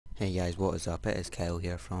Hey guys, what is up? It is Kyle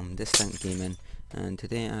here from Distinct Gaming, and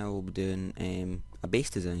today I will be doing a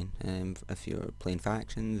base design. If you're playing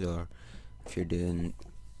factions, or if you're doing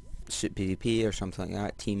suit PvP or something like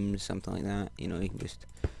that, teams, something like that, you know, you can just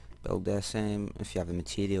build this if you have the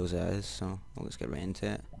materials that is. So I'll just get right into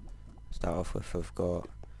it. Start off with, we've got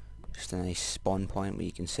just a nice spawn point where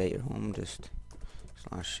you can set your home, just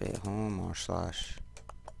slash set home or slash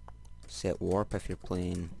set warp if you're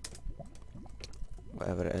playing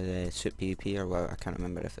whatever it is, suit PvP or whatever. I can't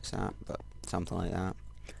remember if it's that, but something like that.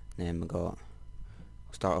 And then we'll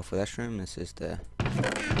start off with this room. This is the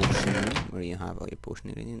potion room where you have all your potion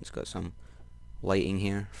ingredients. Got some lighting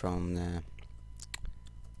here from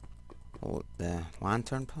the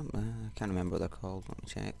lantern pump. I can't remember what they're called. Let me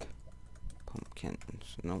check.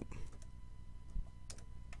 Pumpkins. Nope.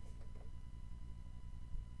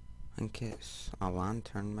 I think it's a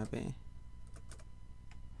lantern maybe.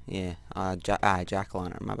 Yeah,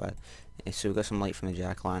 jack-o'-lantern, my bad. So we've got some light from the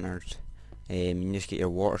jack-o'-lanterns. You can just get your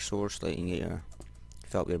water source, like you can get your,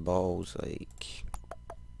 fill up your bottles, like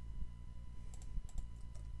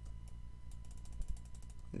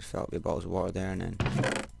just fill up your bottles of water there, and then put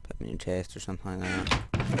them in your chest or something like that.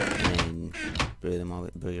 And then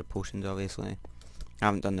brew your potions, obviously. I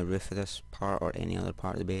haven't done the roof of this part or any other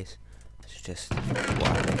part of the base. It's just what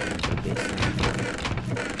I recommend for the base.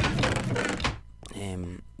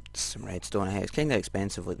 Some redstone. It's kind of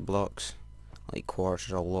expensive, like blocks, like quartz.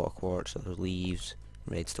 There's a lot of quartz. There's leaves,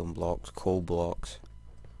 redstone blocks, coal blocks,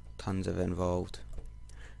 tons of it involved.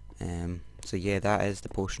 So yeah, that is the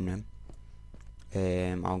potion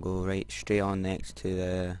room. I'll go right straight on next to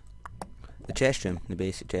the chest room, the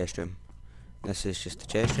basic chest room. This is just the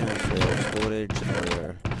chest room for your storage or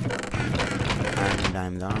your iron and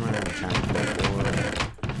diamond armor, enchanted ore,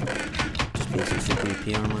 just basic super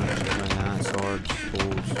PvP armor, something like that, swords,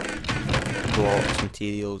 bows, blocks,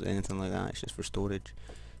 materials, anything like that. It's just for storage.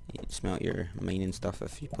 You can smelt your mining stuff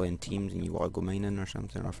if you play in teams and you want to go mining or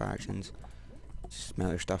something, or factions. Just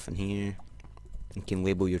smelt your stuff in here. You can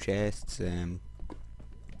label your chests. This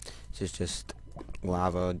is just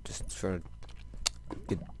lava, just for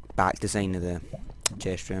good back design of the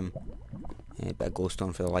chest room. A bit of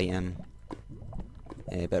glowstone for the lighting.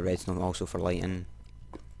 A bit of redstone also for lighting.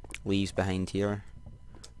 Leaves behind here,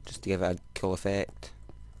 just to give it a cool effect,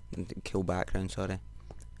 cool background, sorry.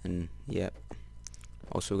 And yep.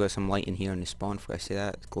 Also got some light in here in the spawn. Before I say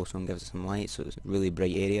that, glowstone gives it some light, so it's a really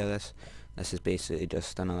bright area. This is basically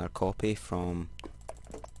just another copy from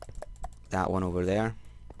that one over there.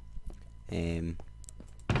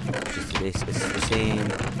 Just it's the same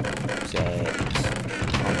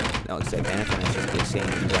not except anything, it's just the same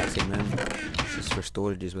exact same room. It's just for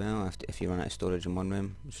storage as well. If you run out of storage in one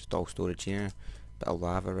room, it's just all storage here. Bit of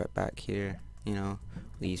lava right back here, you know,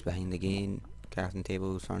 leaves behind the gate, crafting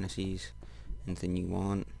tables, furnaces, anything you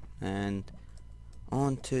want. And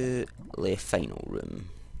on to the final room.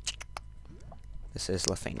 This is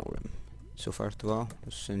the final room. So first of all,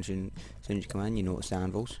 as soon as you come in, you notice the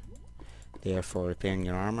anvils. They are for repairing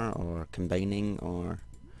your armor, or combining, or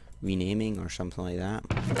renaming, or something like that.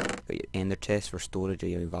 Got your ender chest for storage of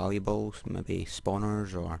your valuables, maybe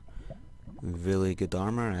spawners, or really good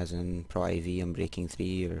armor, as in Pro IV, Unbreaking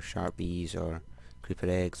 3, or Sharp Bees, or Creeper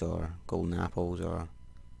Eggs, or Golden Apples, or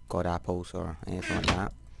God Apples, or anything like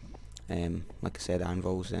that. Like I said,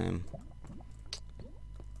 anvils. And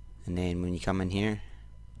then when you come in here,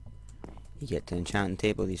 you get the enchanting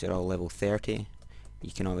table. These are all level 30.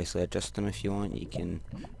 You can obviously adjust them if you want. You can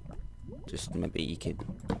just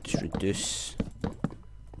reduce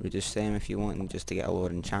them if you want, and just to get a lower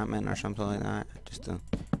enchantment or something like that.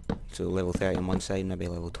 So level 30 on one side, maybe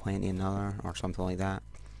level 20 another, or something like that.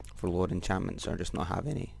 For lower enchantments, or just not have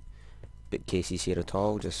any bookcases here at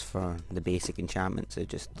all. Just for the basic enchantments, so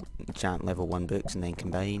just enchant level 1 books and then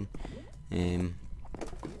combine. And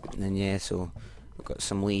then yeah, so I've got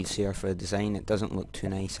some leaves here for the design. It doesn't look too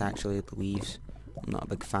nice actually, the leaves. I'm not a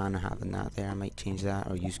big fan of having that there. I might change that,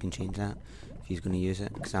 or you can change that if he's going to use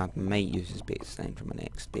it, because I might use this base design for my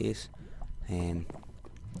next base.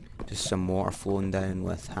 Just some water flowing down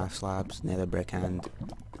with half slabs, nether brick and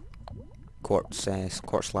quartz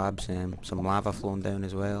slabs, some lava flowing down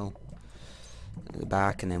as well at the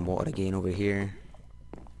back, and then water again over here,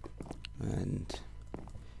 and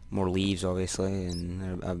more leaves obviously,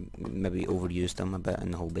 and I maybe overused them a bit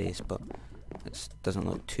in the whole base, but it doesn't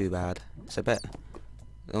look too bad. It's a bit,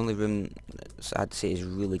 the only room I'd say is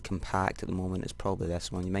really compact at the moment is probably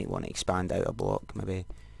this one. You might want to expand out a block maybe.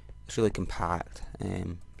 It's really compact.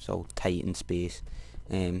 It's all tight in space.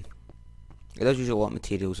 It does use a lot of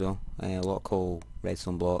materials though. A lot of coal,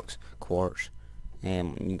 redstone blocks, quartz. You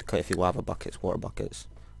need quite a few lava buckets, water buckets,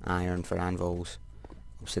 iron for anvils,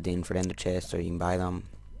 obsidian for ender chests, or you can buy them,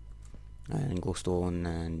 and glowstone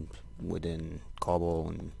and wood and cobble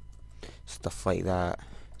and stuff like that.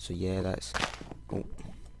 So yeah, that's so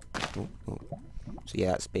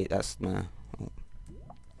yeah, that's my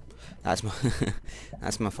that's my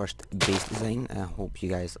that's my first base design. I hope you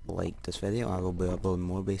guys liked this video. I will be uploading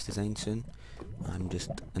more base designs soon. I'm just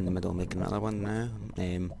in the middle of making another one now.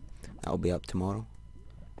 That'll be up tomorrow.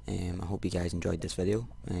 I hope you guys enjoyed this video.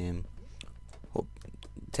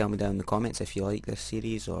 Tell me down in the comments if you like this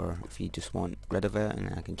series, or if you just want rid of it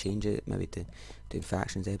and I can change it, maybe to do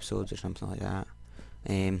factions episodes or something like that.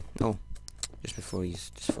 Oh, just before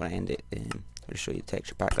I end it, I'll show you the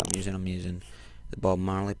texture pack that I'm using. I'm using the Bob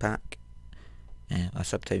Marley pack. I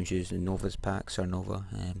sometimes use the Nova's pack, Sir Nova.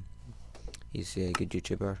 He's a good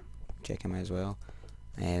YouTuber. Check him out as well.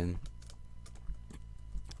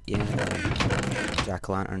 Yeah,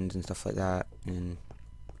 jack-o'-lanterns and stuff like that. And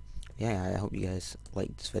yeah, I hope you guys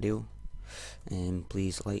liked this video.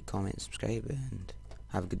 Please like, comment, subscribe, and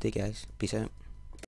have a good day, guys. Peace out.